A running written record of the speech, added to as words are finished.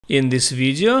In this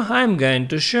video I'm going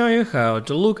to show you how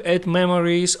to look at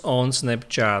memories on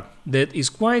Snapchat. That is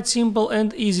quite simple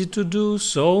and easy to do,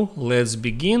 so let's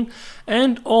begin.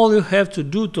 And all you have to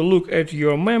do to look at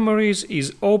your memories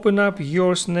is open up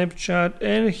your Snapchat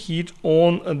and hit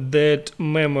on that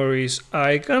memories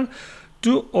icon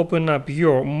to open up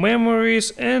your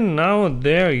memories, and now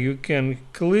there you can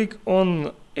click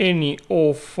on any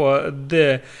of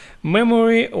the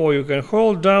memory, or you can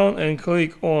hold down and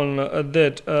click on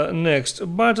that next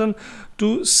button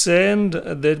to send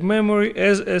that memory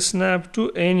as a snap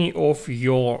to any of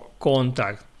your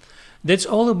contacts. That's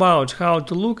all about how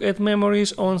to look at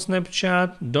memories on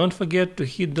Snapchat. Don't forget to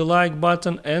hit the like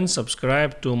button and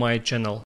subscribe to my channel.